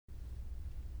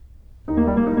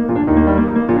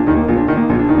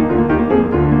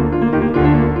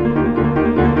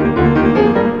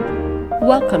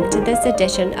to this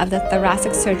edition of the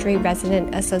Thoracic Surgery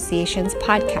Resident Association's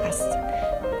podcast.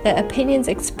 The opinions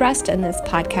expressed in this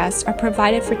podcast are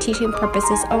provided for teaching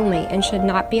purposes only and should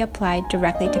not be applied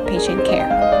directly to patient care.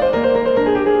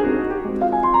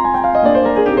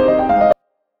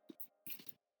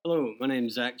 Hello, my name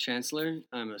is Zach Chancellor.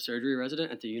 I'm a surgery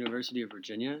resident at the University of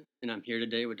Virginia, and I'm here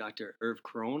today with Dr. Irv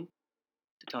Krohn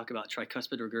to talk about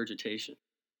tricuspid regurgitation.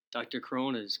 Dr.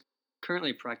 Krohn is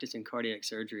currently practicing cardiac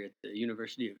surgery at the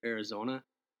University of Arizona,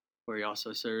 where he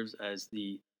also serves as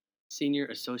the Senior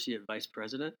Associate Vice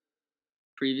President.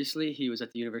 Previously, he was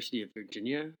at the University of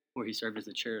Virginia, where he served as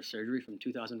the Chair of Surgery from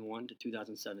 2001 to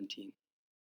 2017.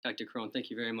 Dr. Krohn, thank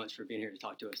you very much for being here to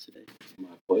talk to us today. My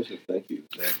pleasure. Thank you,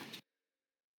 Zach.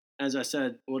 As I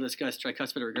said, we'll discuss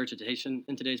tricuspid regurgitation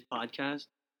in today's podcast,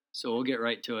 so we'll get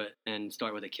right to it and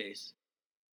start with a case.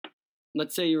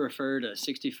 Let's say you referred a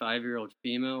 65-year-old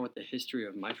female with a history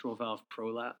of mitral valve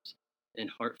prolapse and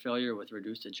heart failure with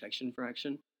reduced ejection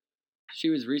fraction. She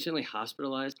was recently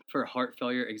hospitalized for a heart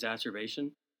failure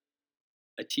exacerbation.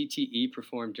 A TTE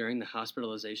performed during the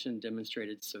hospitalization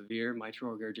demonstrated severe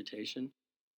mitral regurgitation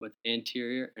with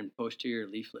anterior and posterior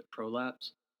leaflet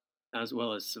prolapse, as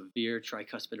well as severe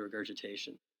tricuspid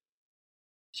regurgitation.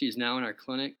 She is now in our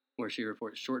clinic, where she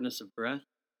reports shortness of breath,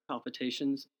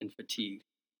 palpitations, and fatigue.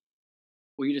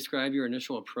 Will you describe your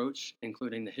initial approach,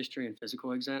 including the history and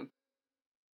physical exam?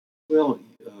 Well,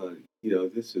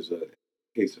 this is a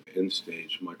case of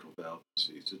end-stage mitral valve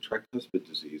disease. The tricuspid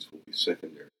disease will be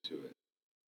secondary to it.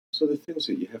 So the things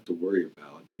that you have to worry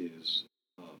about is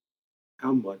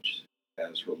how much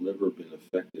has her liver been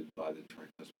affected by the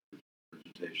tricuspid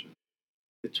regurgitation.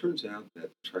 It turns out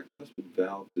that tricuspid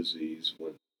valve disease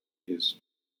is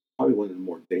probably one of the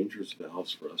more dangerous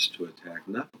valves for us to attack,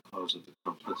 not because of the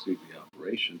complexity of the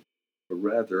operation, but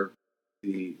rather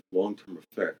the long-term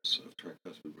effects of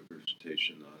tricuspid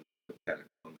regurgitation on hepatic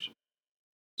function.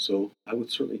 So I would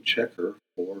certainly check her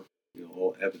for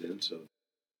all evidence of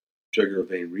jugular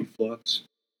vein reflux.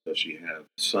 Does she have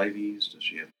ascites? Does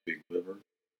she have a big liver?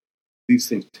 These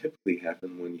things typically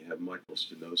happen when you have mitral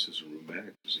stenosis or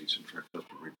rheumatic disease and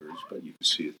tricuspid regurgitation, but you can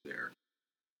see it there.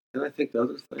 And I think the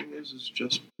other thing is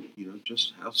just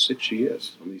how sick she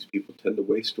is. Some of these people tend to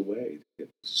waste away, they get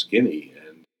skinny,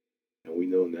 and we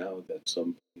know now that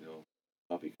some,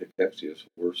 topic cachexia is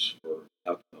worse for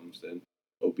outcomes than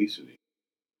obesity.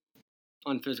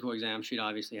 On physical exam, she'd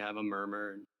obviously have a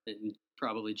murmur and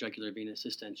probably jugular venous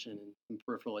distension and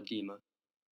peripheral edema.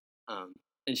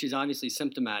 And she's obviously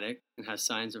symptomatic and has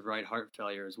signs of right heart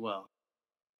failure as well.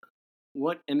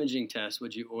 What imaging test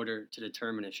would you order to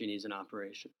determine if she needs an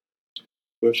operation?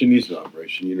 Well, if she needs an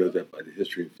operation, you know that by the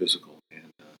history and physical,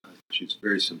 and she's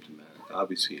very symptomatic.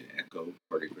 Obviously, an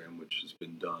echocardiogram, which has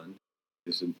been done,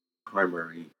 is a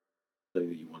primary thing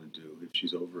that you want to do. If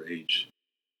she's over age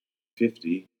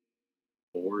 50,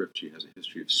 or if she has a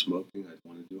history of smoking, I'd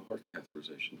want to do a heart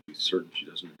catheterization to be certain she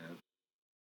doesn't have,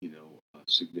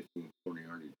 significant coronary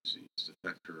artery disease. The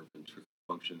fact her ventricular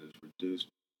function is reduced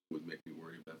would make me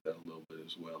worry about that a little bit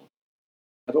as well.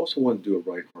 I'd also want to do a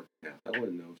right heart cath. I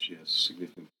want to know if she has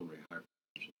significant pulmonary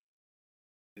hypertension.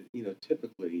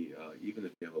 Typically, even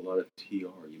if you have a lot of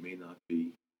TR, you may not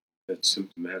be that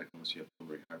symptomatic unless you have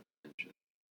pulmonary hypertension.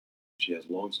 If she has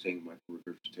long-staying mitral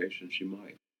regurgitation, she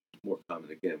might. It's more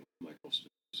common, again, with mitral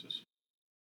stenosis.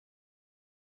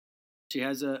 She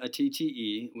has a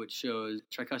TTE, which shows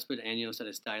tricuspid annulus that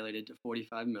is dilated to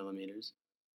 45 millimeters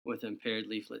with impaired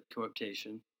leaflet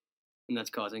coaptation, and that's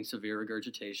causing severe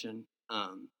regurgitation.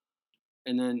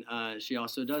 And then she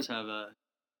also does have a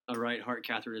right heart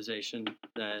catheterization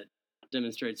that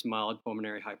demonstrates mild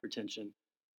pulmonary hypertension,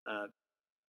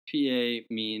 PA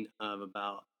mean of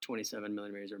about 27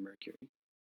 millimeters of mercury.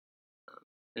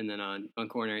 And then on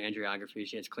coronary angiography,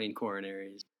 she has clean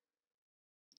coronaries.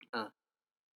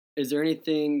 Is there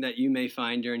anything that you may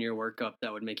find during your workup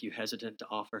that would make you hesitant to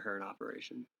offer her an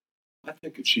operation? I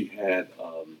think if she had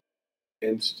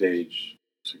end-stage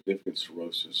significant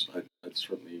cirrhosis, I'd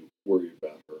certainly worry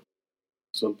about her.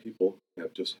 Some people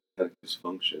have just hepatic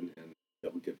dysfunction, and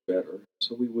that would get better.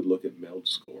 So we would look at MELD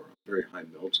score. A very high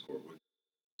MELD score would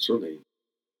certainly,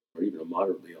 or even a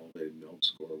moderately elevated MELD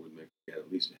score would make her get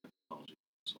at least a hepatology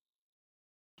consult.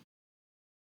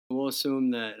 We'll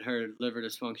assume that her liver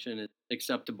dysfunction is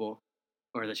acceptable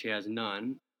or that she has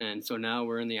none. And so now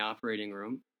we're in the operating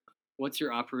room. What's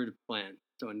your operative plan?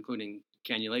 So including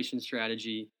cannulation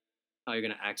strategy, how you're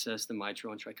going to access the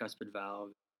mitral and tricuspid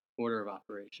valve, order of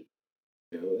operation.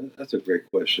 That's a great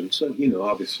question. So,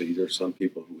 obviously there's some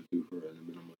people who would do her in a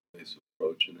minimally invasive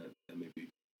approach, and that may be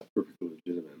perfectly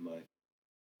legitimate.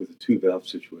 With a two-valve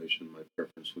situation, my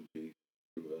preference would be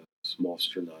through a small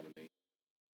sternotomy.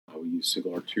 use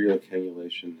single arterial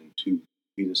cannulation and 2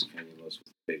 venous cannulas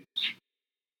with tapes.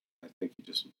 I think you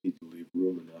just need to leave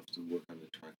room enough to work on the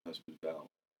tricuspid valve.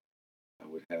 I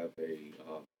would have a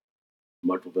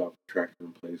mitral valve retractor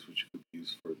in place, which you could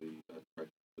use for the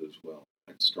tricuspid as well.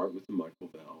 I'd start with the mitral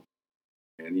valve,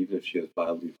 and even if she has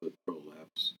bileaflet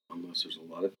prolapse, unless there's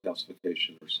a lot of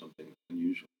calcification or something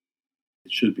unusual,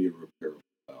 it should be a repairable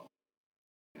valve.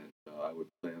 And I would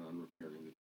plan on repairing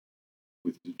it.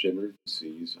 With degenerative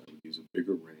disease, I would use a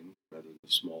bigger ring rather than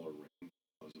a smaller ring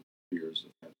because of fears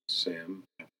of having SAM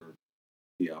after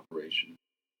the operation.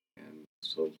 And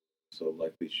so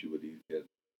likely she would either get,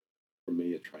 for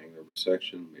me, a triangular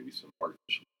resection, maybe some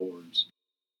artificial cords,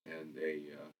 and a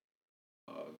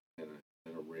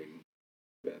ring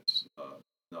that's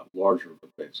not larger, but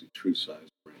basically true size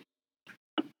ring.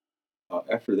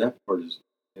 After that part is,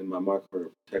 and my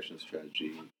myocardial protection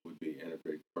strategy would be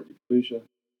integrated cardioplegia,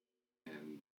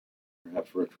 and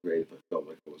perhaps retrograde if I felt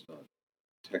like I was not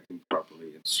protecting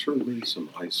properly, and certainly some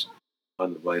ice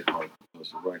on the right heart,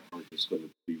 because the right heart is going to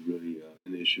be really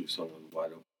an issue if someone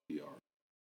wide open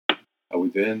PR. I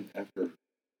would then, after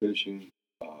finishing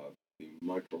the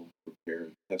mitral repair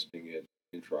and testing it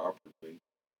intraoperatively,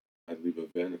 I'd leave a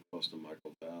vent across the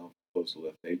mitral valve, close the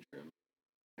left atrium,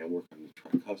 and work on the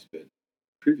tricuspid.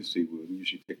 Previously, we would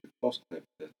usually take the cross clamp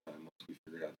at that time once we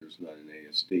figured out there's not an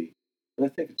ASD. But I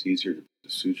think it's easier to put the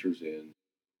sutures in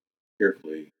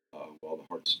carefully while the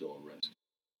heart's still arrested.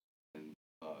 And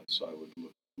so I would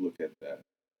look at that.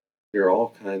 There are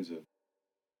all kinds of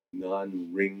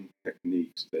non-ring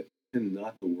techniques that tend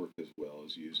not to work as well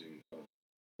as using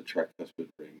a tricuspid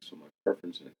ring. So my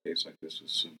preference in a case like this with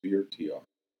severe TR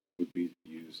would be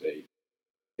to use a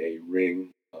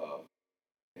ring,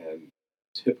 and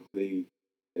typically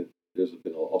there's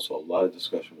been also a lot of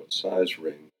discussion what size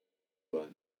ring, but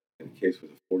in a case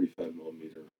with a 45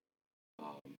 millimeter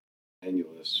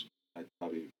annulus, I'd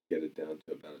probably get it down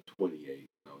to about a 28.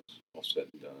 Now it's all said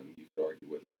and done. You could argue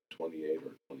with 28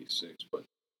 or 26, but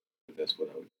that's what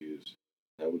I would use.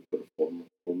 I would put a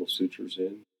formal sutures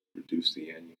in, reduce the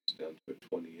annulus down to a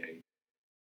 28,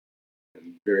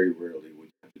 and very rarely would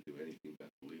you have to do anything but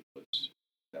leaflets.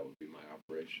 That would be my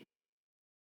operation.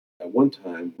 At one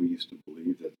time, we used to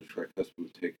believe that the tricuspid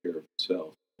would take care of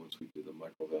itself once we did the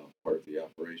mitral valve part of the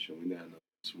operation. We now know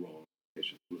it's wrong.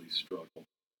 Patients really struggle,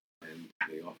 and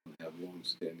they often have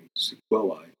long-standing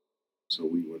sequelae, so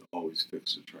we would always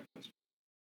fix the tricuspid.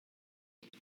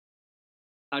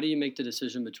 How do you make the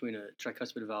decision between a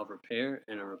tricuspid valve repair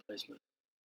and a replacement?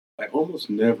 I almost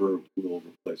never will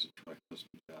replace a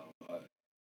tricuspid valve.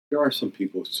 There are some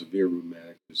people with severe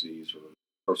rheumatic disease or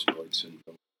carcinoid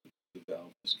syndrome. The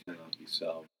valve just cannot be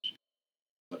salvaged.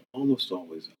 But almost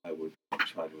always I would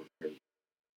try to repair it.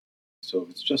 So if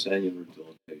it's just annular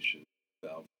dilatation, the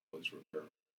valve was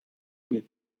repairable.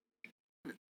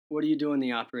 What do you do in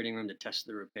the operating room to test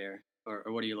the repair? Or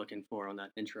what are you looking for on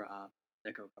that intra-op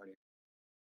echocardiogram?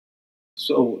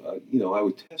 So, I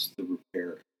would test the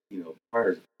repair,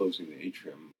 prior to closing the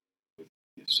atrium with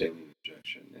the saline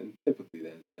injection. And typically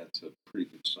that's a pretty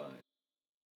good sign.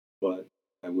 But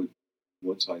I would,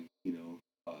 once I,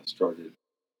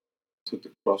 took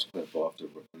the cross clamp off,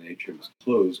 when the atrium was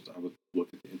closed, I would look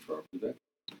at the intraoperative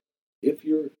echo. If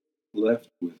you're left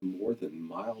with more than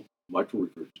mild mitral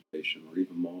regurgitation or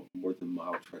even more than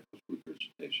mild tricuspid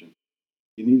regurgitation,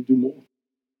 you need to do more.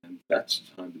 And that's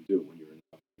the time to do it when you're in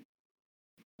operating.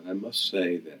 And I must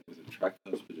say that with a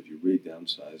tricuspid, if you really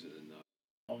downsize it enough,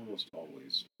 almost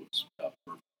always looks about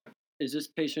perfect. Is this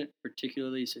patient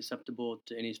particularly susceptible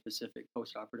to any specific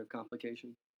postoperative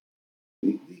complication?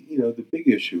 The big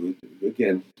issue,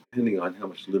 again, depending on how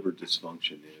much liver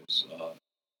dysfunction is,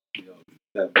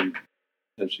 that would be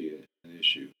potentially an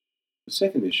issue. The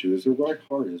second issue is their right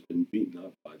heart has been beaten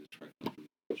up by the tricuspid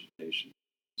regurgitation,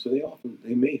 so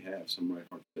they may have some right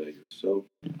heart failure. So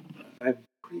I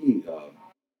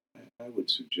would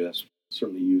suggest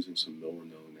certainly using some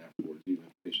milrinone afterwards, even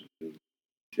if patients do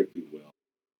particularly well.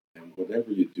 And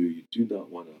whatever you do not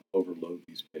want to overload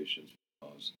these patients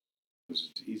because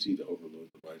it's easy to overload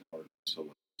the right heart if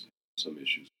someone has some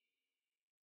issues.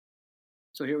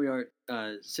 So here we are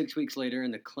 6 weeks later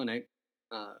in the clinic.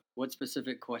 What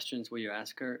specific questions will you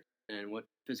ask her, and what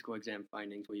physical exam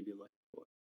findings will you be looking for?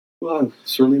 Well, I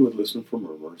certainly would listen for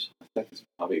murmurs. I think it's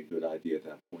probably a good idea at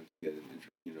that point to get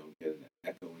an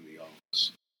echo in the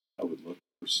office. I would look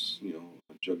for,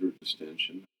 a jugular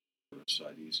distension or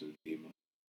ascites and edema,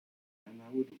 and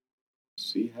I would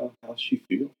see how she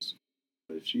feels.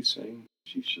 But if she's saying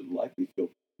she should likely feel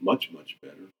much, much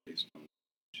better based on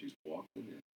she's walking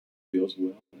and feels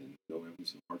well and no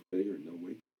evidence of heart failure and no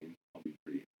weight gain, I'll be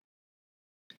pretty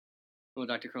happy. Well,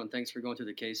 Dr. Crone, thanks for going through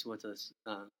the case with us.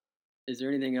 Is there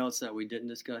anything else that we didn't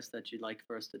discuss that you'd like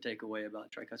for us to take away about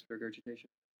tricuspid regurgitation?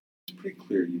 It's pretty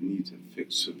clear you need to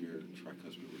fix severe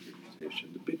tricuspid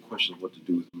regurgitation. The big question is what to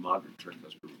do with moderate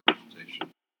tricuspid regurgitation.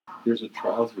 There's a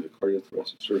trial through the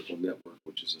Cardiothoracic Surgical Network,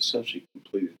 which is essentially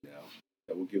completed now,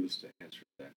 that will give us the answer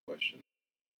to that question.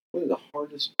 One of the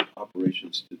hardest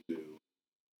operations to do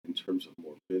in terms of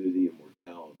morbidity and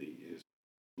mortality is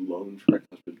lone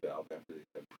tricuspid valve after they've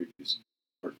had previous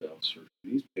heart valve surgery.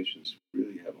 These patients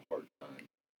really have a hard time.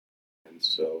 And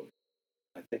so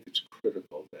I think it's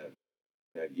critical that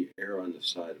you err on the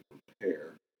side of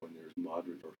repair when there's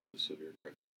moderate or severe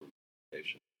tricuspid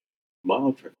regurgitation.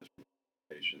 Mild tricuspid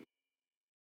regurgitation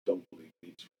don't believe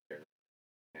needs repair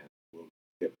and will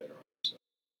get better on itself.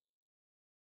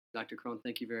 Dr. Crone,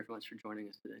 thank you very much for joining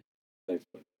us today. Thanks,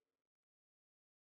 buddy.